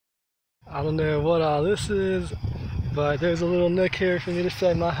I don't know what all this is, but there's a little nook here for me to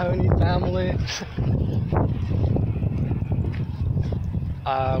say Mahoney family.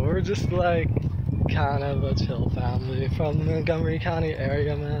 We're just like kind of a chill family from the Montgomery County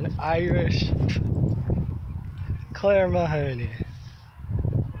area, man. Irish. Claire Mahoney.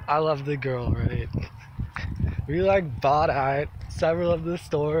 I love the girl, right? We like bought out several of the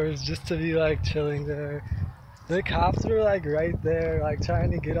stores just to be like chilling there. The cops were like right there, like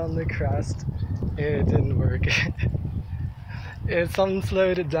trying to get on the crest. It didn't work. Something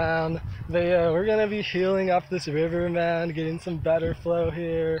slowed it down. But yeah, we're gonna be healing up this river, man, getting some better flow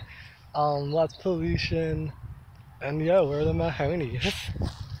here. Less pollution. And yeah, we're the Mahonies.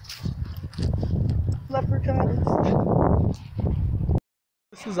 Leprechauns.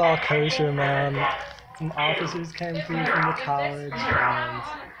 This is all kosher, man. Some officers came through from the college, and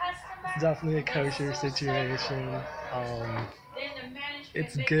it's definitely a kosher situation.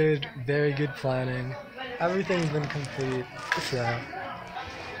 It's good, very good planning. Everything's been complete, so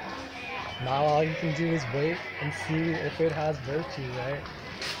now all you can do is wait and see if it has virtue, right?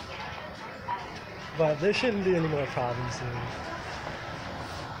 But there shouldn't be any more problems soon.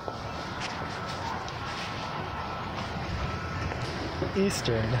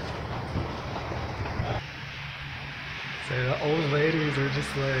 Eastern. So the old ladies are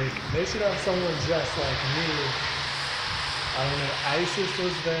just like, they should have someone just like me. I don't know, Isis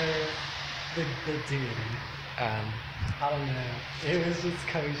was there, the deity, and I don't know, it was just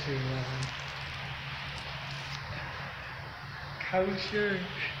kosher, man. Kosher.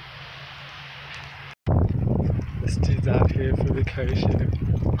 This dude's out here for the kosher.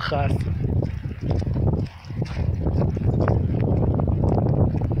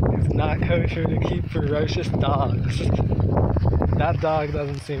 It's not kosher to keep ferocious dogs. That dog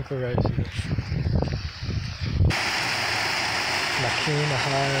doesn't seem ferocious. Nakim, the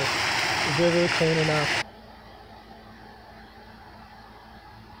heart, river cleaning up.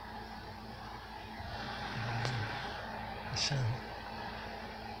 Hashem.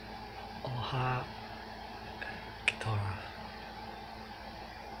 Oha. Ketorah.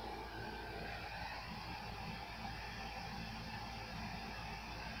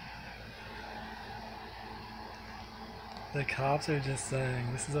 The cops are just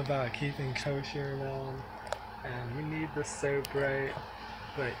saying this is about keeping kosher, man. And you need the soap, right?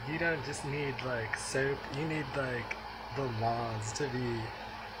 But you don't just need like soap, you need like the laws to be,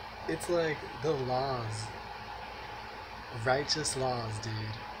 it's like the laws, righteous laws, dude,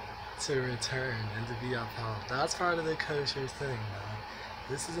 to return and to be upheld. That's part of the kosher thing, man.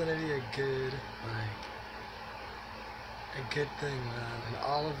 This is gonna be a good thing, man. And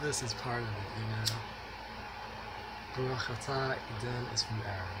all of this is part of it, you know? Baruch atah Eden is from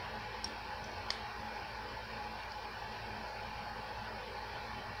Aaron.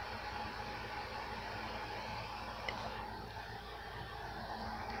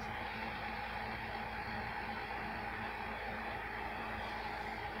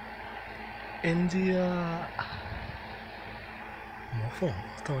 India. 冇風，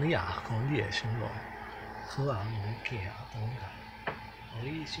到你牙講啲嘢先咯。佢話冇嘅啊，到你牙，我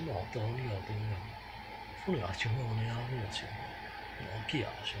啲先攞到呢個到你，歡迎請我哋啊呢個請我嘅啊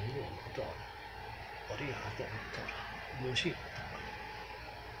想我冇到，我啲牙到到冇事。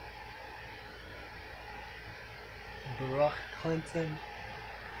Barack Clinton,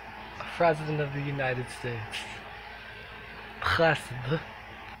 President of the United States. President.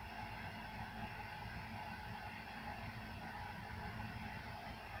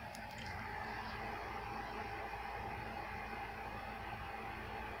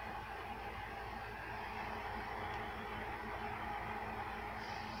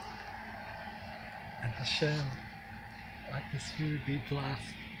 And Hashem, let this food be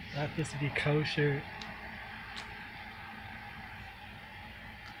blessed, let this be kosher.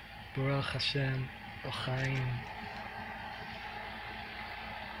 Baruch Hashem, Ochaim,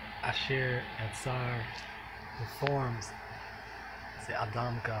 Asher, Etzar, the forms, the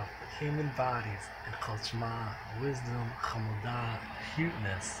Adamka, human bodies, and Chochmah, wisdom, Chamudah,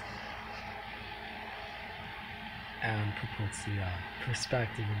 cuteness, and Proportia,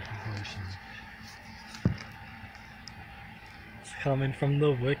 perspective and proportion. It's coming from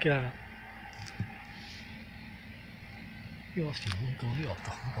the Wicca.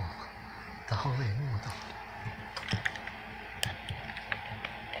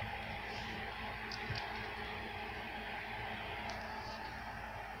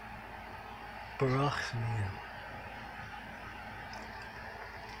 Baruch me.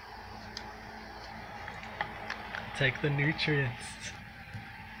 Take the nutrients.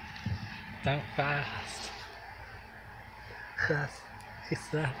 Don't fast. He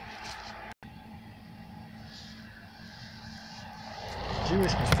said.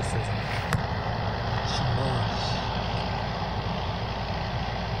 Jewish mysticism. Shamash.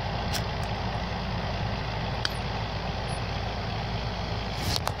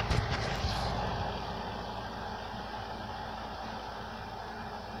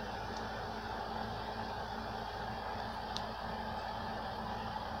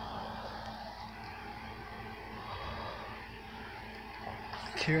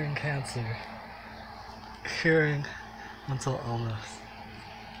 Curing cancer, curing mental illness,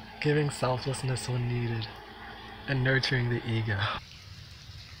 giving selflessness when needed, and nurturing the ego.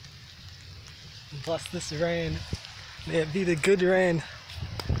 Bless this rain, may it be the good rain.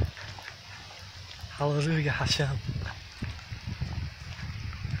 Hallelujah Hashem.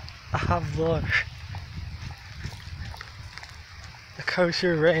 Ahavlor. The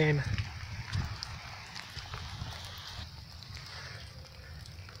kosher rain.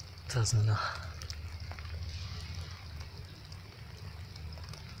 Doesn't know.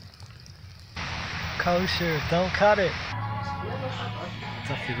 Kosher, don't cut it.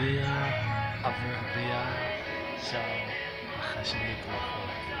 Tafiriya, Avriya, Shal, Chashni,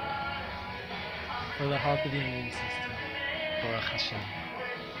 for the health of the immune system, Baruch Hashem,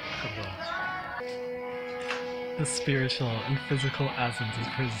 Chadosh. The spiritual and physical essence is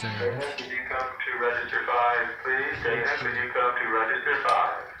preserved. Could you come to register 5, please? Dana, could you come to register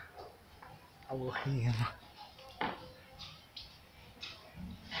 5? Elohim.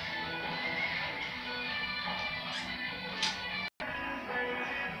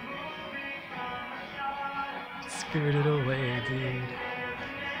 Spirited away, dude.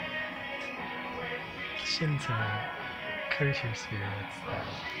 Shinto, kosher spirits.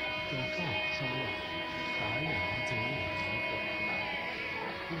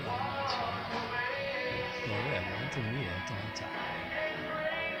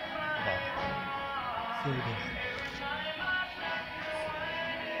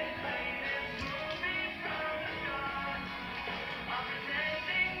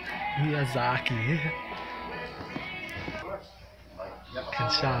 Miyazaki.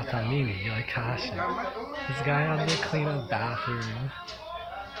 Kansha Tamini, like Kosher. This guy had to clean a bathroom.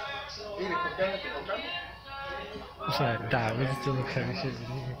 But that was still a kosher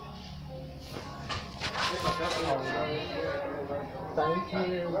video. Thank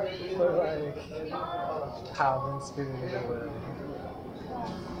you for like having spirited away.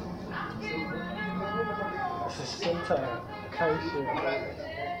 This is Shinto kosher.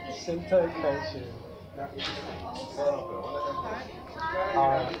 Shinto kosher.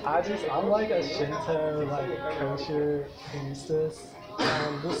 I'm like a Shinto like kosher priestess.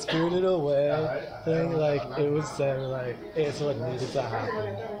 The spirited away thing, like it was so like it's what needed to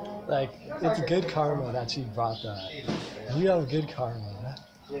happen. Like it's good karma that she brought that. You have good karma.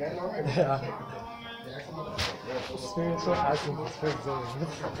 Yeah. Spiritual essence is preserved.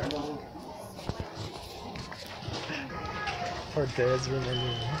 For days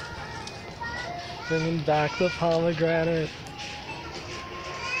remembering. Bringing back the pomegranate.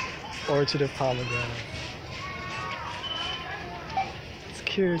 Orchard of pomegranate. It's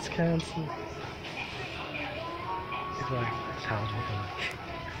cures cancer. It's like childhood.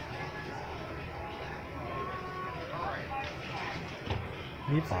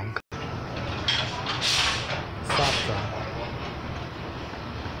 Nippon. Sapta.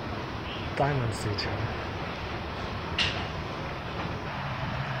 Diamond Suture.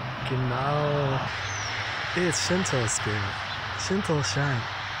 Genau. It's Shinto spirit. Shinto shrine.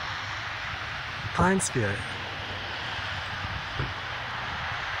 Pine spirit.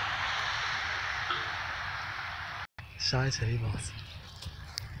 Shy tables.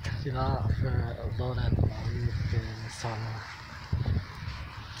 Ja, för lådan summer.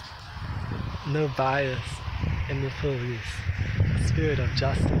 No bias in the police. Spirit of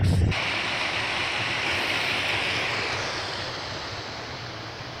justice.